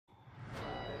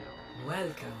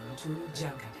Welcome to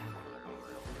Junkertown.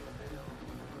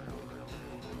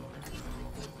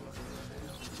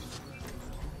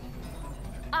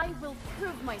 I will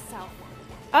prove myself.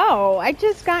 Oh, I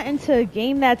just got into a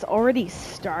game that's already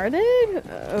started?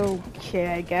 Okay,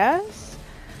 I guess.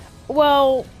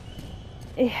 Well,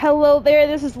 hello there,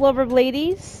 this is Lover of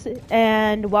Ladies,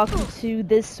 and welcome to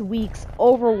this week's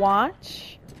Overwatch.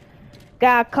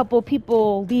 Got a couple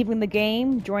people leaving the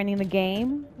game, joining the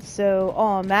game, so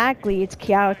automatically it's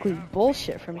chaotically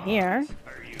bullshit from here.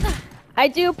 I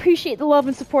do appreciate the love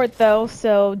and support though,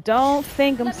 so don't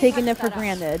think I'm taking it for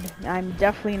granted. I'm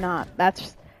definitely not.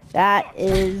 That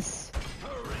is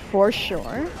for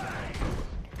sure.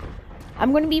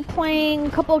 I'm going to be playing a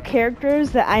couple of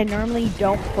characters that I normally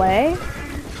don't play.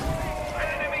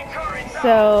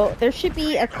 So there should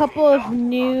be a couple of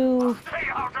new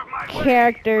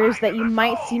characters that you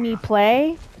might see me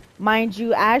play. Mind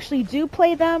you, I actually do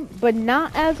play them, but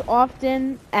not as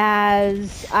often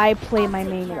as I play my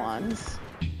main ones.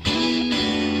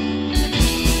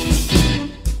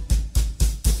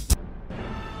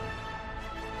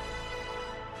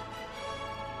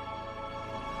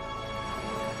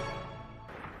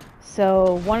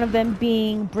 So one of them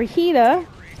being Brahita.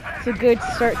 It's a good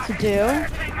start to do.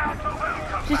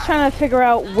 Just trying to figure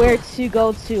out where to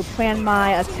go to plan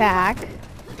my attack.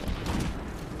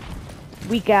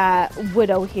 We got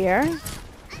Widow here.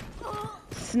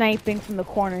 Sniping from the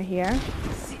corner here.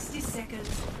 60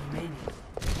 seconds remaining.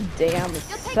 Damn, it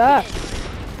sucks.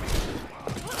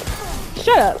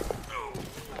 Shut up.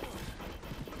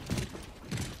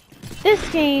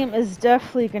 This game is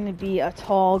definitely going to be a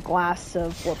tall glass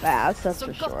of whoop ass, that's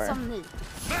for sure.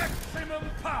 Maximum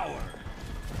power.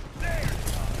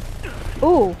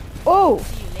 Ooh, ooh.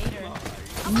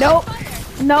 Nope,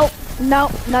 nope,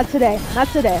 nope, not today, not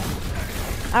today.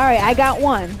 Alright, I got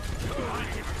one.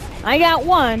 I got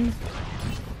one.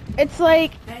 It's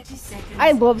like,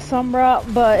 I love Sombra,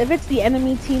 but if it's the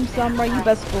enemy team Sombra, you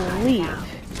best believe.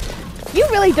 You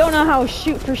really don't know how to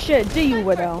shoot for shit, do you,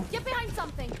 Widow? Get behind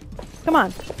something. Come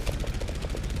on.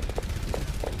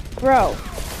 Bro.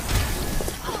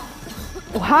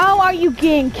 How are you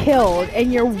getting killed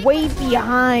and you're way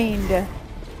behind?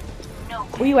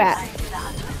 Where you at?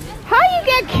 How you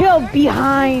get killed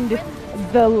behind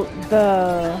the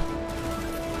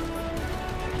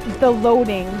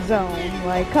loading zone?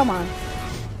 Like, come on.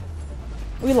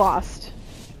 We lost.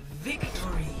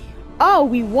 Victory. Oh,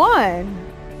 we won.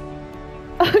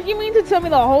 You mean to tell me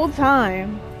the whole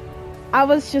time I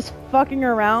was just fucking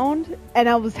around and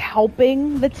I was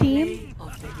helping the team?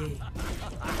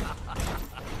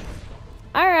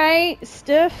 Alright,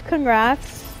 Stiff,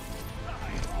 congrats.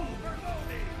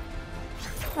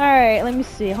 Alright, let me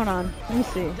see, hold on, let me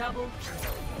see.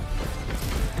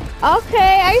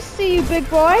 Okay, I see you, big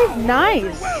boy.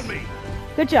 Nice.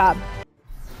 Good job.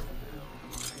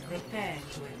 Prepare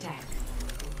to attack.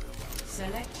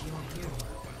 Select your hero.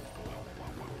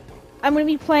 I'm going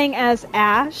to be playing as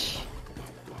Ashe.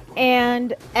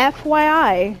 And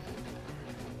FYI,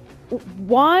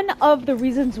 one of the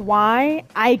reasons why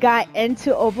I got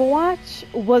into Overwatch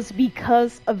was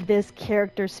because of this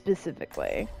character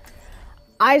specifically.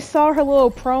 I saw her little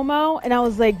promo and I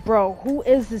was like, bro, who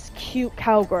is this cute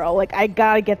cowgirl? Like, I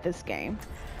gotta get this game.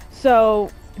 So,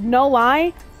 no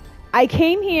lie, I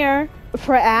came here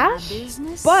for Ashe,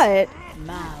 but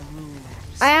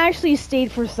I actually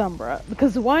stayed for Sombra,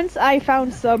 because once I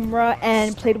found Sombra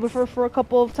and played with her for a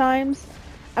couple of times,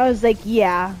 I was like,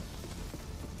 yeah,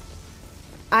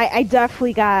 I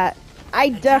definitely gotta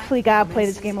play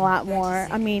this game a lot more.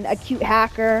 I mean, a cute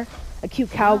hacker, a cute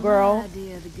cowgirl.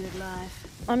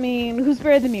 I mean, who's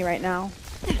better than me right now?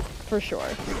 For sure.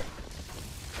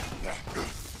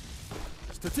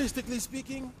 Statistically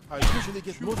speaking, I usually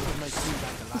get most of my team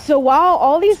back alive. So while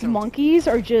all these monkeys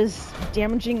are just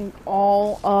damaging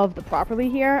all of the property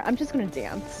here, I'm just gonna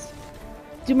dance.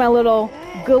 Do my little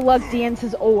good luck dance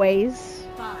as always.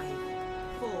 5,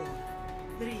 4,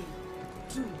 3,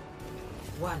 2,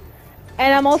 1.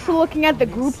 And I'm also looking at the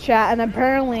group chat, and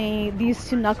apparently these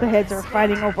two knuckleheads are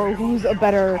fighting over who's a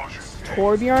better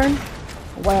Torbjorn.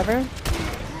 Whatever.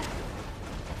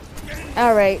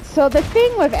 Alright, so the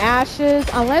thing with Ashe is,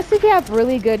 unless if you have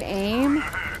really good aim,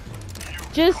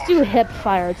 just do hip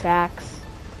fire attacks.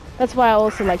 That's what I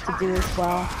also like to do as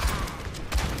well.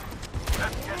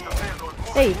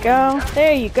 There you go.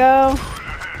 There you go.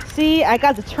 See, I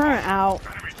got the turn out.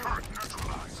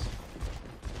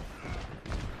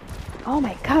 Oh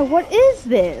my god, what is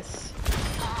this?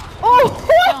 Oh,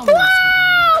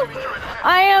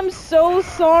 I am so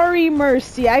sorry,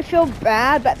 Mercy. I feel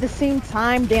bad, but at the same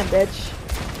time, damn bitch.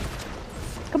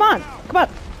 Come on, come on,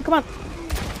 come on.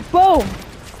 Boom!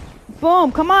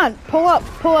 Boom! Come on! Pull up!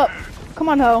 Pull up! Come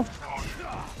on, ho!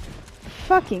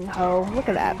 Fucking ho! Look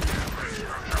at that!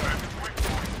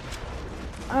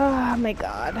 Oh my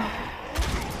god!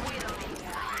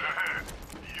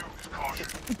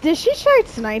 Did she try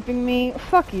sniping me?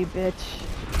 Fuck you, bitch!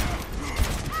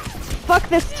 Fuck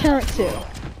this turret too!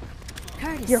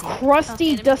 Your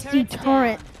crusty, dusty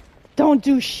turret don't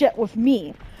do shit with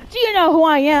me. Do you know who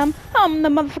I am? I'm the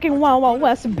motherfucking Wild Wild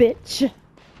West, bitch.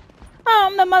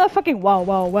 I'm the motherfucking Wild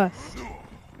Wild West.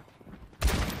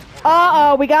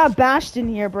 Uh-oh, we got bashed in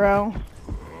here, bro.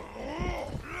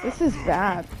 This is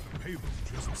bad.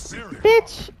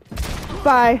 Bitch.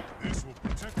 Bye.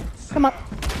 Come on.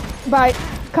 Bye.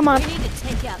 Come on. We need to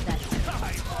take out that.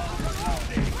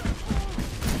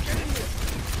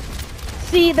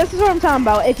 See, this is what I'm talking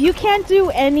about. If you can't do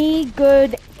any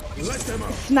good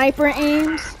sniper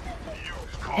aims,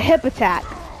 hip attack.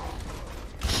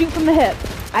 Shoot from the hip.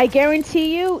 I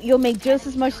guarantee you, you'll make just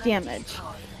as much damage.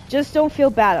 Just don't feel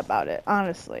bad about it,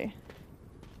 honestly.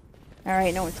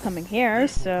 Alright, no one's coming here,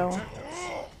 so...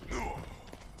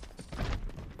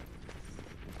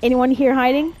 Anyone here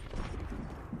hiding?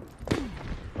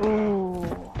 Ooh.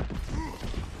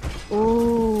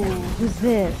 Ooh, who's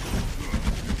this?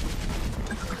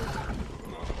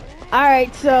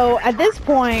 Alright, so at this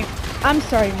point, I'm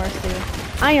sorry, Mercy.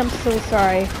 I am so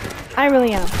sorry. I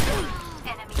really am.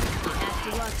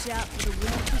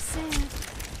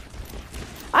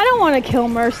 I don't want to kill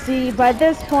Mercy, but at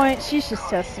this point, she's just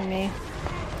testing me.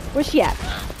 Where's she at?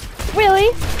 Really?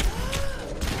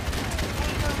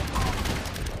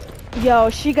 Yo,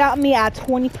 she got me at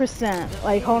 20%.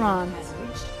 Like, hold on.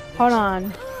 Hold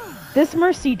on. This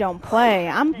Mercy don't play.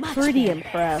 I'm pretty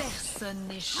impressed.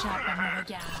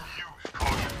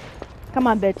 Come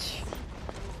on, bitch.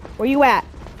 Where you at?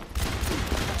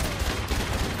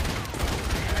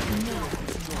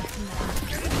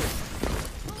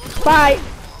 Bye.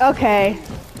 Okay.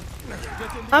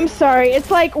 I'm sorry.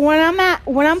 It's like when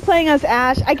I'm playing as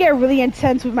Ash, I get really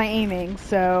intense with my aiming.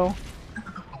 So,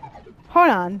 hold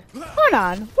on. Hold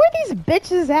on. Where are these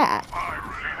bitches at?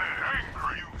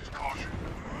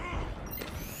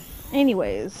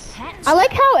 Anyways, I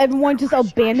like how everyone just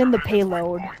abandoned the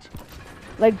payload.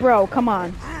 Like, bro, come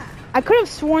on. I could have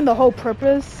sworn the whole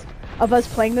purpose of us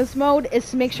playing this mode is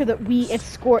to make sure that we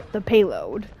escort the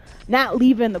payload, not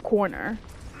leave it in the corner.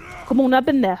 Come on up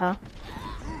in there, huh?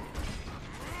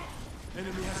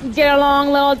 Get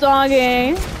along, little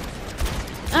doggy.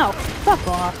 Oh, fuck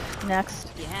off.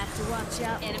 Next. You have to watch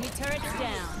out. Enemy turrets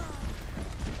down.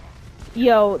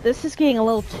 Yo, this is getting a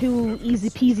little too easy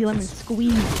peasy lemon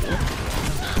squeezy.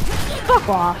 Fuck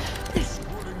off.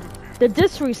 The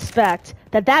disrespect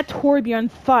that Torbjorn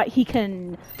thought he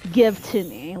can give to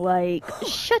me. Like,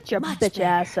 shut your bitch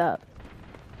ass up.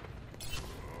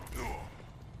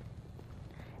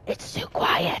 It's too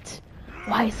quiet.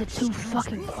 Why is it too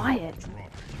fucking quiet?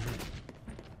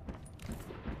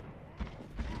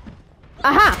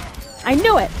 Aha! I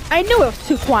knew it! I knew it was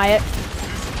too quiet.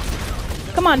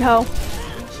 Come on, ho.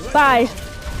 Bye.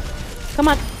 Come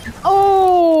on.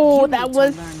 Oh, that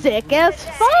was sick as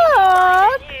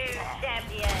fuck!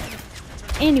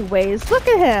 Anyways, look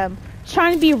at him.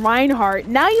 Trying to be Reinhardt.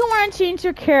 Now you want to change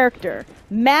your character.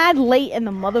 Mad late in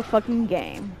the motherfucking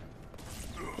game.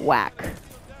 Whack.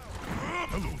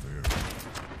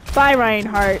 Bye,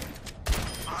 Reinhardt.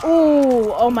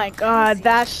 Ooh, oh my god,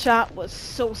 that shot was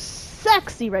so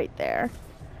sexy right there.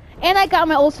 And I got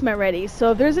my ultimate ready,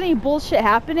 so if there's any bullshit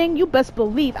happening, you best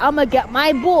believe I'm gonna get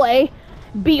my boy,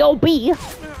 B.O.B.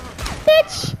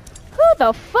 Bitch, who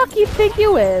the fuck you think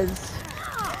you is?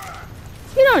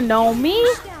 You don't know me.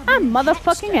 I'm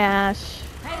motherfucking Ash.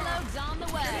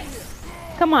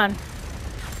 Come on.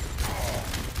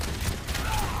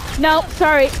 No,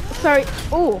 sorry.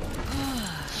 Ooh.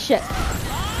 Shit.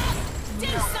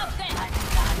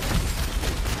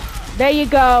 There you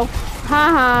go.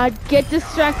 Haha. Get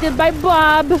distracted by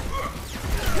Bob.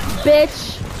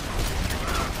 Bitch.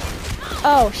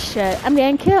 Oh shit. I'm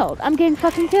getting killed. I'm getting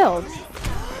fucking killed.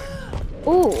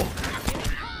 Ooh.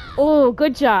 Ooh,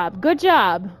 good job. Good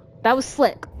job. That was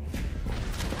slick.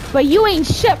 But you ain't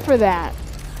shit for that.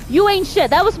 You ain't shit.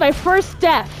 That was my first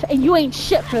death, and you ain't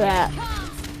shit for that.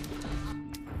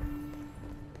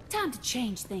 Time to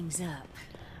change things up.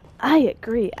 I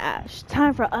agree, Ash.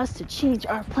 Time for us to change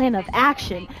our plan of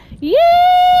action.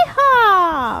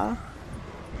 Yeehaw!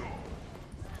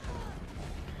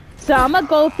 So I'm gonna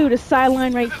go through the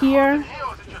sideline right here.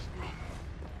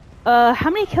 How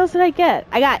many kills did I get?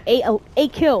 I got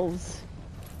eight kills.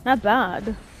 Not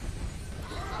bad.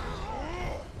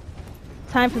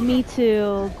 Time for me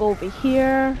to go over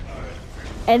here.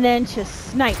 and then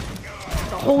just snipe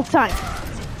the whole time.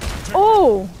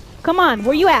 Oh, come on,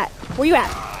 where you at? Where you at?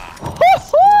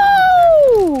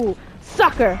 Woohoo!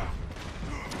 Sucker.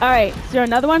 All right, is there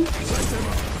another one?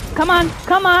 Come on,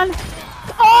 come on.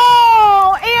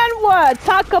 Oh, and what?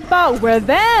 Talk about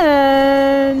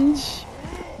revenge,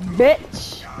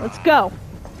 bitch. Let's go.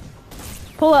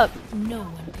 Pull up. No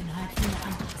one can hide from the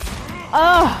hunters.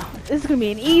 Oh, this is gonna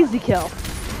be an easy kill.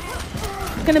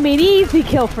 It's gonna be an easy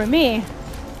kill for me.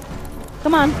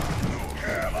 Come on.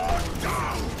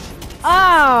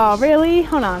 Oh, really?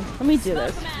 Hold on. Let me do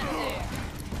this.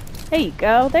 There you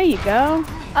go. There you go.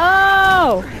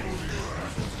 Oh!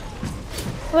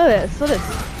 Look at this. Look at this.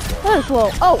 Look at this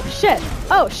little. Oh, shit.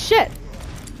 Oh, shit.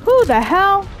 Who the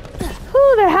hell?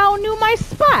 Who the hell knew my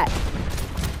spot?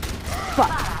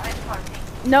 Fuck.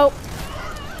 Nope.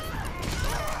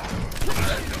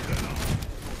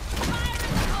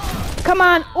 Come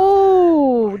on.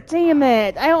 Ooh, damn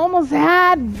it. I almost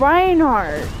had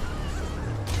Reinhardt.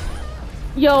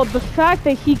 Yo, the fact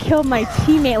that he killed my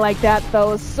teammate like that,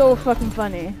 though, is so fucking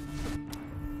funny.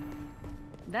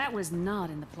 That was not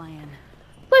in the plan.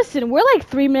 Listen, we're like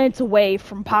 3 minutes away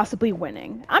from possibly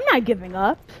winning. I'm not giving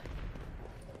up.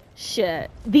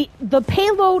 Shit. The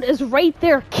payload is right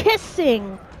there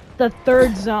kissing the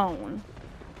third zone.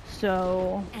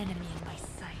 So... Enemy in my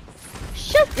sights.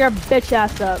 Shut your bitch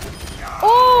ass up.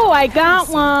 Oh, I got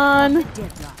one.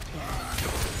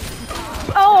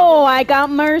 Oh, I got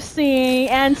Mercy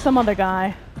and some other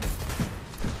guy.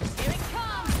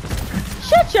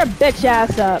 Shut your bitch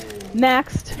ass up.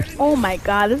 Next. Oh my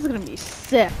god, this is gonna be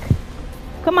sick.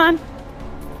 Come on.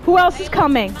 Who else is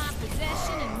coming?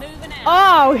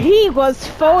 Oh, he was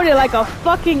folded like a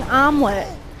fucking omelet.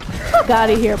 Fuck out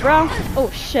of here, bro.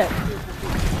 Oh shit.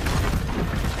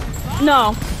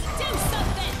 No.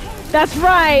 That's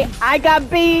right. I got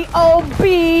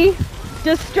B.O.B.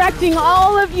 distracting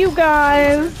all of you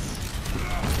guys.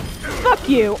 Fuck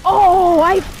you. Oh,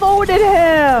 I folded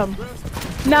him.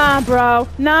 Nah, bro.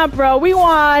 Nah, bro. We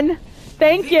won.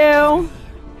 Thank you.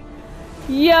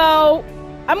 Yo.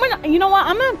 You know what?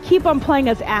 I'm gonna keep on playing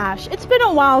as Ashe. It's been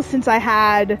a while since I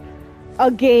had a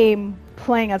game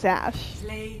playing as Ashe.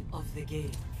 Play of the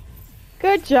game.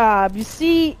 Good job. You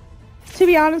see, to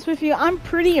be honest with you, I'm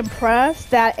pretty impressed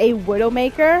that a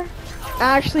Widowmaker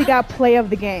actually got play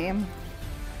of the game.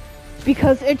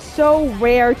 Because it's so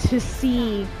rare to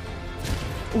see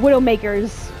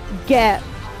Widowmakers get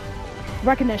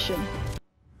recognition.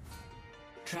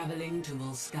 Traveling to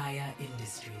Volskaya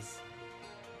Industries.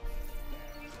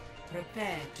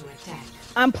 Prepare to attack.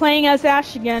 I'm playing as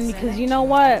Ashe again because you know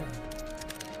what?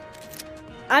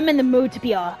 I'm in the mood to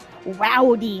be a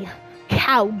rowdy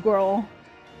cowgirl.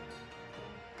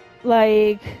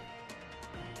 Like,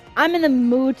 I'm in the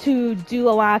mood to do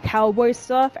a lot of cowboy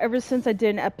stuff ever since I did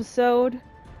an episode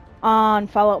on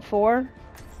Fallout 4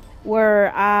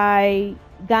 where I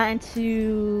got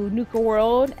into Nuka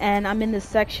World and I'm in this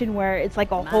section where it's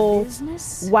like a whole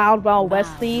Wild Wild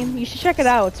West theme. You should check it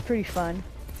out, it's pretty fun.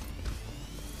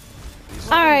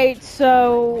 Alright,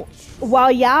 so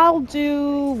while y'all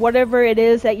do whatever it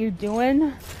is that you're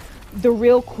doing, the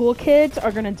real cool kids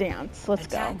are gonna dance. Let's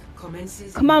go.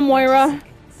 Come on, Moira.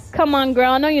 Come on,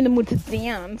 girl. I know you're in the mood to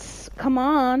dance. Come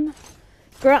on.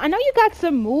 Girl, I know you got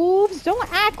some moves. Don't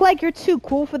act like you're too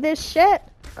cool for this shit.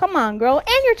 Come on, girl.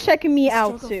 And you're checking me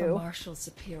out, too. The struggle for martial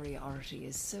superiority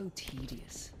is so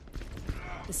tedious.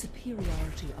 The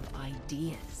superiority of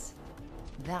ideas.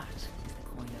 That is the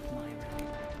coin of my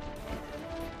realm.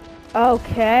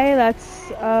 Okay,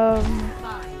 that's,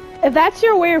 if that's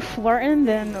your way of flirting,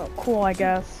 then cool, I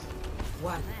guess.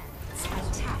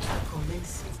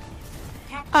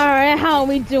 Alright, how are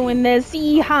we doing this?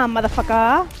 Yeehaw,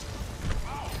 motherfucker.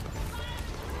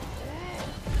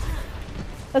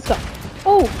 Let's go.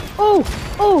 Oh, oh,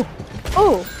 oh,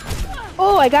 oh.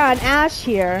 Oh, I got an Ashe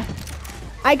here.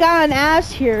 I got an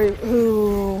Ashe here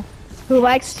who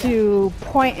likes to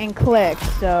point and click,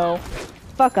 so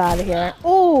fuck out of here.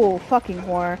 Oh, fucking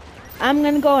whore. I'm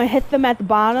gonna go and hit them at the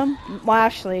bottom. Well,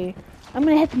 actually, I'm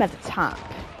gonna hit them at the top.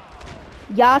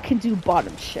 Y'all can do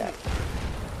bottom shit.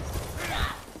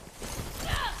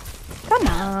 Come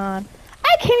on.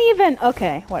 I can't even...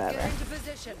 Okay, whatever.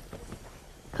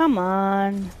 Come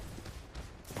on.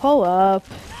 Pull up.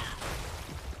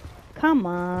 Come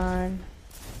on.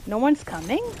 No one's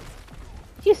coming?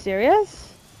 You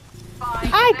serious?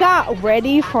 I got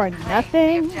ready for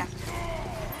nothing.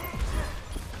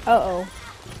 Uh-oh.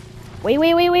 Wait.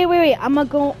 I'm gonna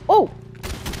go... Oh!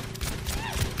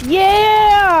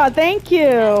 Yeah! Thank you!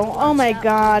 Oh my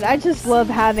god. I just love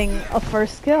having a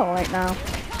first kill right now.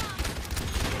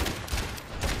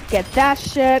 Get that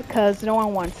shit, because no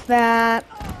one wants that.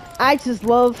 I just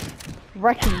love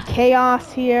wrecking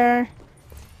chaos here.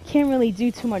 Can't really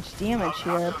do too much damage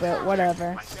here, but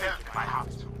whatever.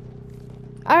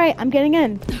 Alright, I'm getting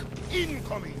in.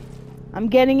 I'm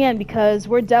getting in because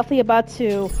we're definitely about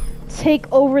to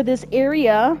take over this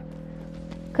area.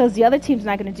 Because the other team's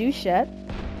not going to do shit.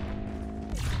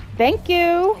 Thank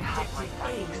you.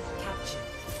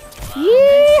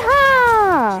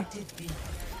 Yeehaw!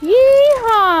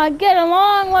 Yeehaw! Get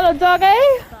along, little doggy.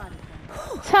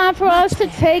 Time for us to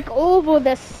take over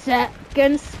the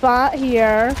second spot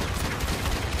here.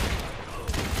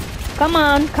 Come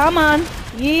on, come on.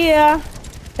 Yeah,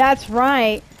 that's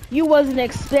right. You wasn't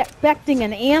expecting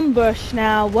an ambush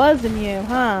now, wasn't you,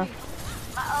 huh?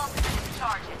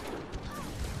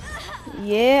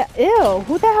 Yeah, ew,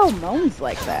 who the hell moans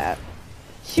like that?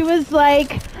 She was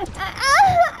like,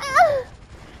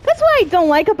 That's what I don't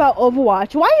like about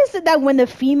Overwatch. Why is it that when the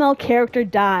female character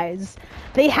dies,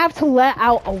 they have to let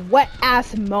out a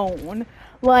wet-ass moan?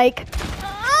 Like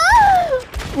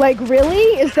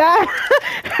really? Is that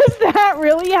is that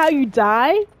really how you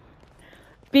die?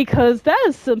 Because that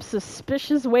is some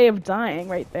suspicious way of dying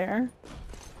right there.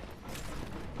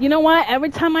 You know what? Every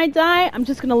time I die, I'm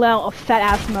just gonna let out a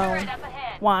fat-ass moan.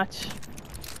 Watch.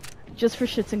 Just for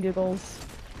shits and giggles.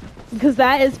 Because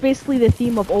that is basically the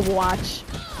theme of Overwatch.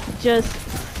 Just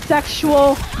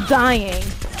sexual dying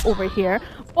over here.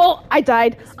 Oh, I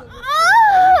died.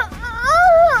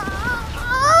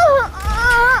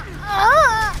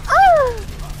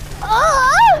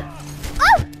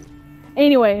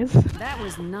 Anyways. That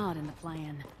was not in the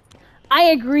plan. I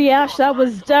agree, Ash. That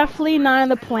was definitely not in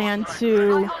the plan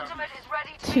to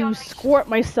squirt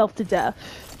myself to death.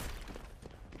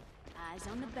 Eyes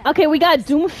on the back. Okay, we got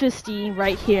Doomfisty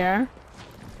right here.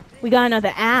 We got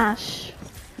another Ash.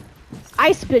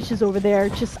 Ice bitch is over there,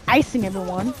 just icing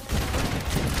everyone.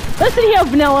 Listen here,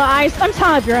 Vanilla Ice. I'm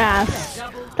tired of your ass.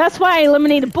 That's why I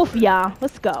eliminated both of y'all.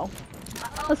 Let's go.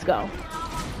 Let's go.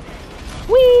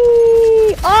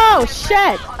 Whee! Oh,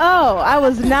 shit! Oh, I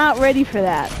was not ready for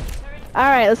that.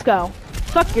 Alright, let's go.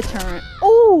 Fuck your turret.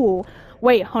 Ooh!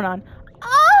 Wait, hold on.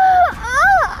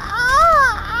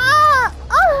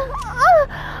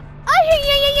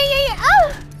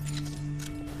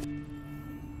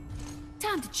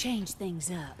 Time to change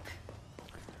things up.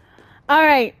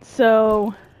 Alright,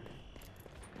 so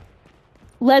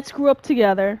let's group up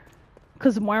together.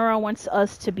 Because Moira wants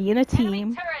us to be in a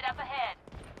team.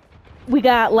 We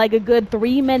got like a good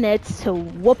 3 minutes to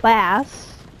whoop ass.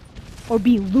 Or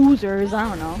be losers, I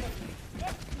don't know.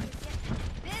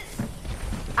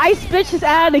 Ice bitch is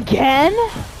at it again?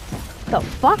 The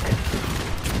fuck?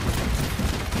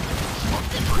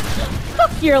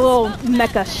 Fuck your little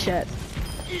mecha shit.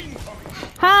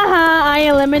 Haha, I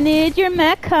eliminated your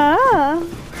mecha.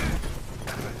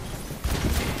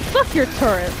 Fuck your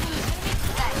turret.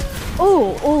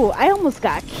 Oh, I almost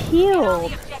got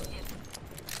killed.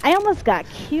 I almost got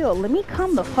killed. Let me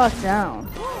calm the fuck down.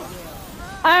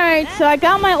 Alright, so I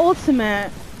got my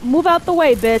ultimate. Move out the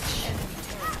way, bitch.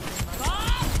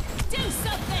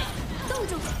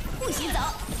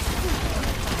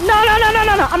 No.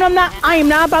 I am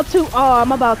not about to. Oh,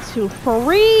 I'm about to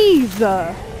freeze.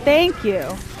 Thank you.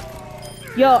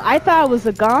 Yo, I thought it was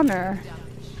a goner.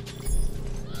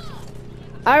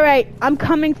 Alright, I'm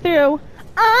coming through.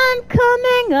 I'm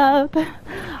coming up.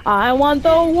 I want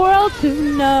the world to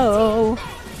know.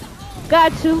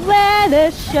 Got to let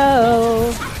it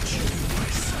show.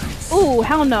 Ooh,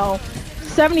 hell no.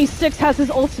 76 has his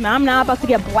ultimate. I'm not about to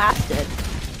get blasted.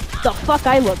 The fuck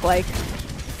I look like.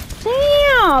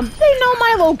 Damn, they know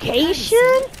my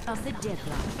location?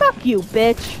 Fuck you,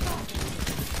 bitch.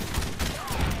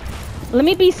 Let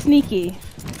me be sneaky.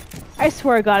 I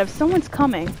swear to God, if someone's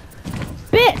coming.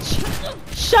 Bitch!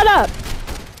 Shut up!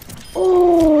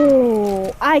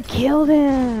 Oh, I killed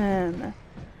him.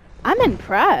 I'm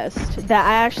impressed that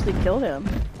I actually killed him.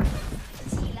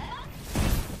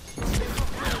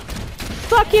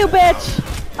 Fuck you, bitch!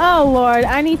 Oh, Lord,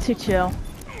 I need to chill.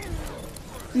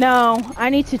 No, I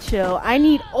need to chill. I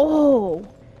need... Oh!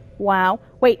 Wow.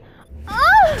 Wait.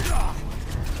 Ah!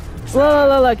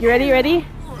 Look. You ready? You ready?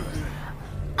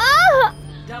 Ah!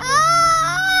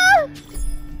 Ah!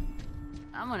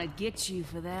 I'm gonna get you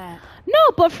for that.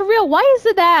 No, but for real, why is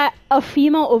it that a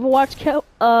female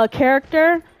Overwatch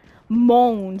character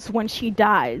moans when she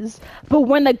dies, but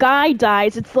when the guy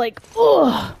dies, it's like,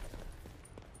 ugh.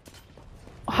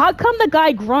 How come the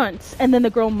guy grunts and then the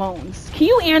girl moans? Can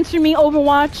you answer me,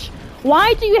 Overwatch?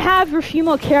 Why do you have your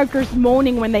female characters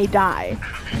moaning when they die?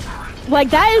 Like,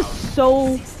 that is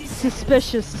so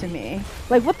suspicious to me.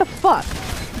 Like, what the fuck?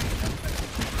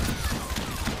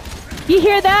 You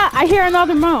hear that? I hear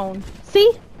another moan.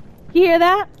 See? You hear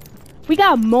that? We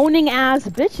got moaning ass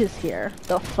bitches here.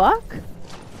 The fuck?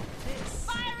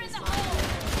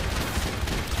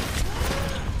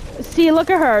 See, look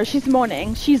at her. She's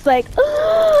moaning. She's like,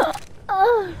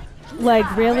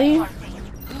 like, really?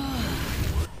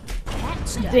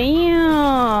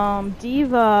 Damn,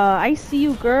 Diva. I see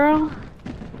you, girl.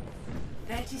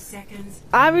 30 seconds.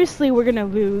 Obviously, we're gonna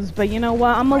lose, but you know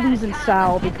what? I'm gonna lose in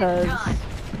style because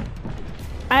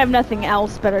I have nothing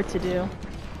else better to do.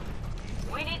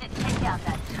 We need to take out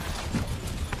that.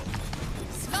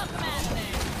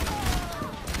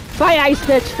 Bye, Ice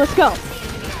Bitch. Let's go.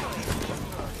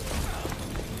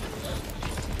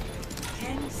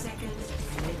 10 seconds.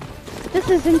 This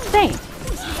is insane.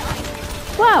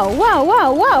 Whoa, whoa,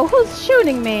 whoa, whoa. Who's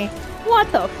shooting me?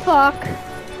 What the fuck?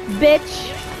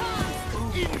 Bitch.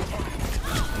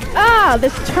 Ah,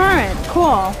 this turret.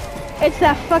 Cool. It's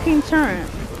that fucking turret.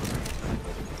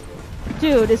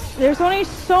 Dude, there's only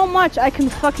so much I can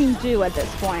fucking do at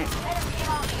this point.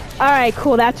 Alright,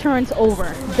 cool. That turret's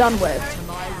over. Done with.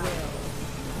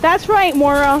 That's right,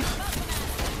 Mora.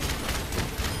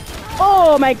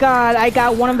 Oh my god, I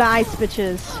got one of the ice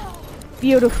bitches.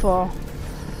 Beautiful.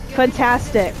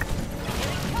 Fantastic.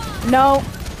 No,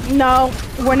 no,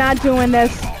 we're not doing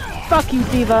this. Fuck you,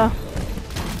 Diva.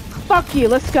 Fuck you,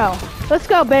 let's go. Let's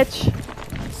go, bitch.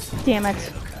 Damn it.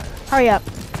 Hurry up.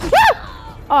 Woo!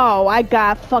 Oh, I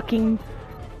got fucking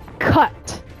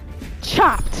cut.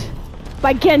 Chopped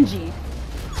by Genji.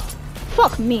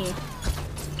 Fuck me.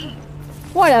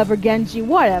 Whatever, Genji,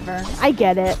 whatever. I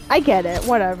get it. I get it.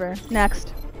 Whatever.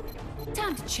 Next.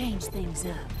 Time to change things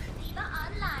up.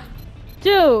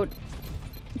 Dude.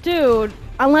 Dude.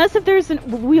 Unless if there's an...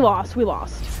 We lost.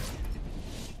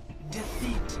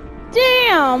 Defeat.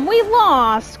 Damn, we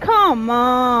lost. Come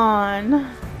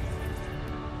on.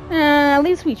 At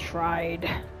least we tried.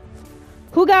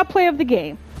 Who got play of the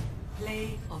game?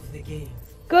 Play of the game.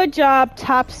 Good job,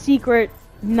 Top Secret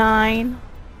 9.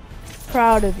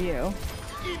 Proud of you.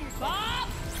 Bob,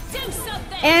 do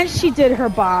something. And she did her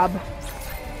bob.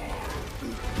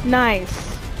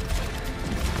 Nice.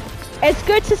 It's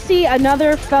good to see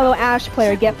another fellow Ash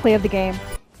player get play of the game.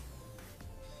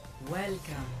 Welcome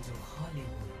to Hollywood.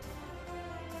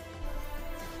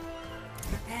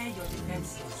 Prepare your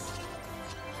defenses.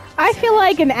 I feel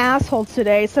like an asshole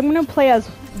today, so I'm gonna play as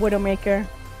Widowmaker.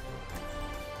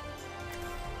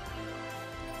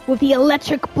 With the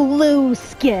electric blue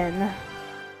skin.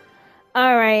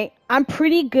 Alright, I'm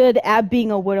pretty good at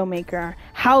being a Widowmaker.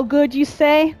 How good, you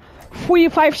say?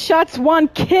 45 shots, 1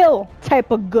 kill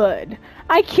type of good.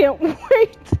 I can't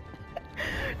wait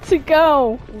to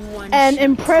go and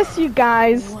impress you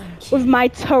guys with my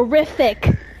terrific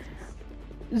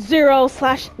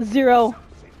 0/0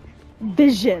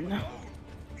 vision.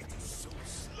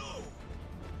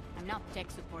 I'm not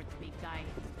tech support, big guy.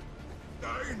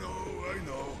 I know.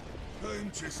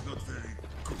 I'm just not very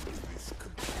good at this.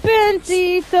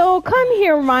 Bendito, come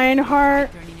here,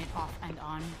 Reinhardt. Turning it off and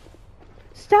on.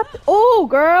 Stop. Oh,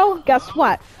 girl. Guess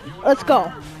what? Let's go.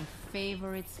 My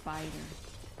favorite spider.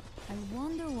 I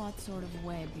wonder what sort of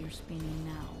web you're spinning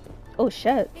now. Oh,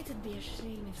 shit. It'd be a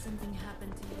shame if something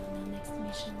happened to you on the next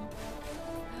mission.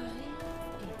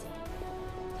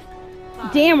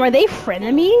 Damn, are they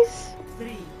frenemies?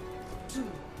 3, 2,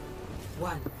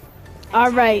 1.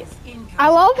 Alright. I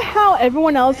love how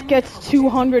everyone else gets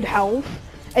 200 health,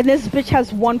 and this bitch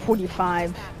has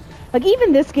 145. Like,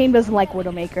 even this game doesn't like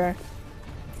Widowmaker.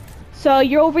 So,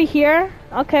 you're over here?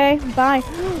 Okay, bye.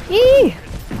 Eee!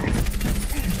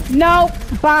 No,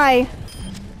 bye.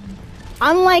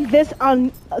 Unlike this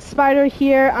on Spider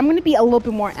here, I'm gonna be a little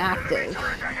bit more active.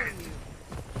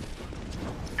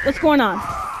 What's going on?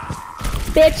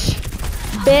 Bitch!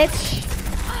 Bitch!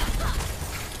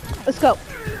 Let's go.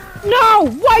 No!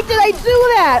 Why did I do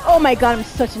that? Oh my god, I'm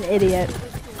such an idiot.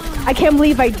 I can't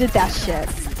believe I did that shit.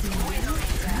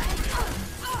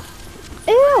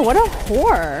 Ew, what a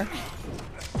whore.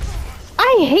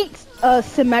 I hate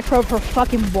Symmetro for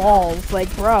fucking walls. Like,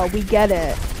 bro, we get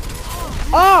it.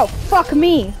 Oh, fuck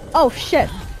me. Oh, shit.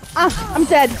 Ah, I'm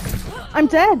dead. I'm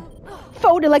dead.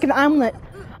 Folded like an omelet.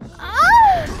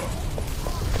 Ah!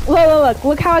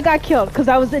 Look how I got killed, because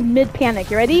I was in mid-panic.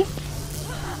 You ready?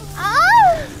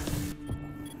 Ah!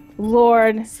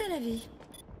 Lord.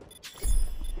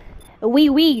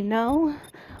 Oui, no.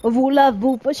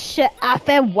 Voulez-vous coucher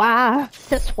avec moi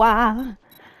ce soir?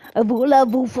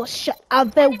 Voulez-vous coucher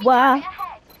avec moi?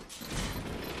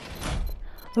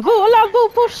 Voulez-vous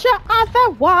coucher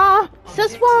avec moi ce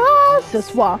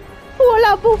soir?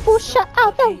 Voulez-vous coucher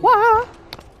avec moi?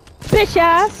 Bitch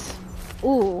ass.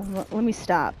 Ooh, let me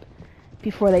stop.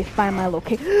 before they find my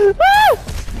location. Ah!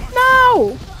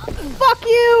 No! Fuck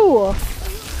you!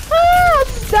 Ah,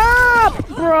 stop,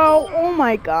 bro! Oh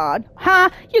my god. Ha!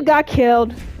 You got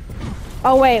killed.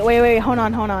 Oh wait, hold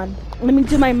on. Let me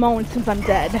do my moan since I'm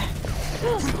dead.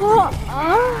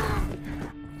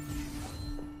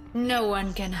 No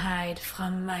one can hide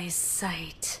from my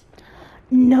sight.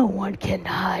 No one can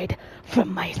hide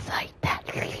from my sight.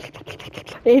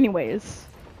 Anyways,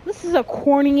 this is a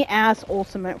corny ass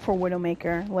ultimate for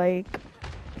Widowmaker. Like,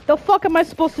 the fuck am I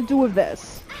supposed to do with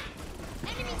this?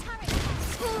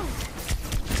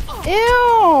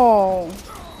 Ew!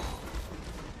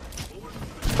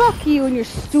 Fuck you and your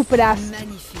stupid ass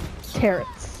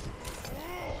turrets.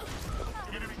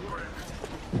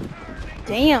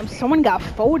 Damn, someone got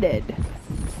folded.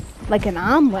 Like an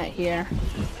omelet here.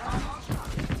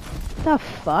 The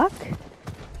fuck?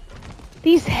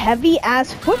 These heavy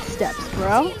ass footsteps,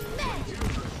 bro.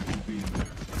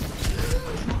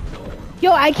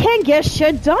 Yo, I can't get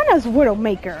shit done as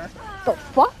Widowmaker. The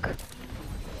fuck?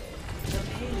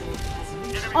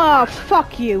 Oh,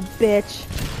 fuck you, bitch.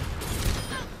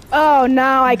 Oh,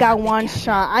 now I got one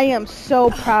shot. I am so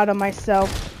proud of myself.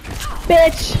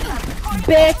 Bitch.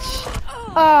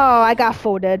 Oh, I got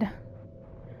folded.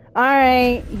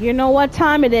 Alright, you know what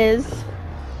time it is.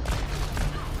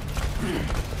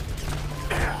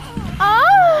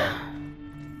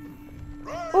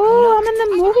 Oh, I'm in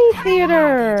the movie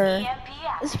theater.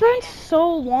 It's been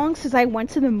so long since I went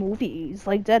to the movies,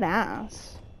 like dead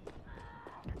ass.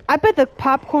 I bet the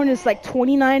popcorn is like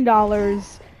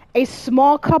 $29. A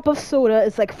small cup of soda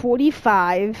is like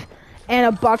 $45, and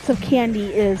a box of candy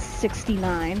is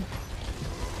 $69.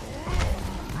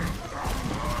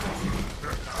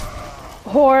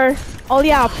 Whore. Oh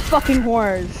yeah, fucking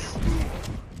whores.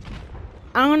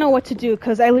 I don't know what to do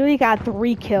because I literally got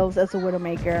 3 kills as a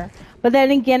Widowmaker. But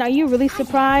then again, are you really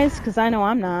surprised? Because I know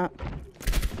I'm not.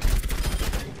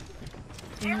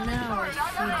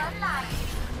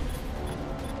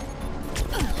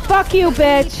 Fuck you,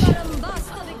 bitch!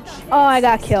 Oh, I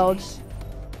got killed.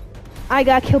 I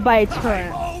got killed by a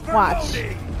turret.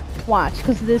 Watch,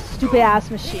 because of this stupid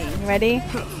ass machine. You ready?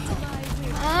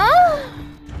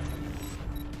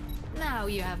 Now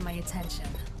you have my attention.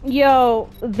 Yo,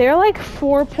 they're like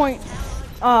 4 points.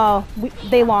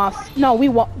 They lost. No, we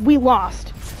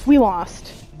lost. We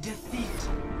lost.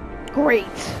 Great.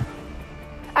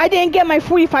 I didn't get my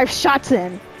 45 shots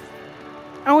in.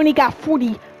 I only got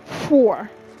 44.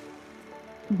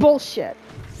 Bullshit.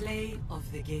 Play of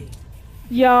the game.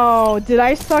 Yo, did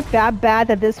I suck that bad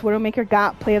that this Widowmaker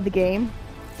got play of the game?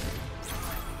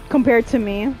 Compared to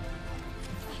me?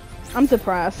 I'm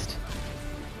depressed.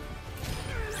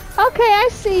 Okay, I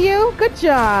see you. Good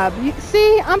job.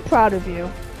 See, I'm proud of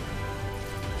you.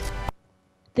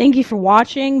 Thank you for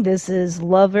watching. This is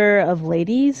Lover of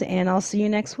Ladies, and I'll see you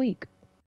next week.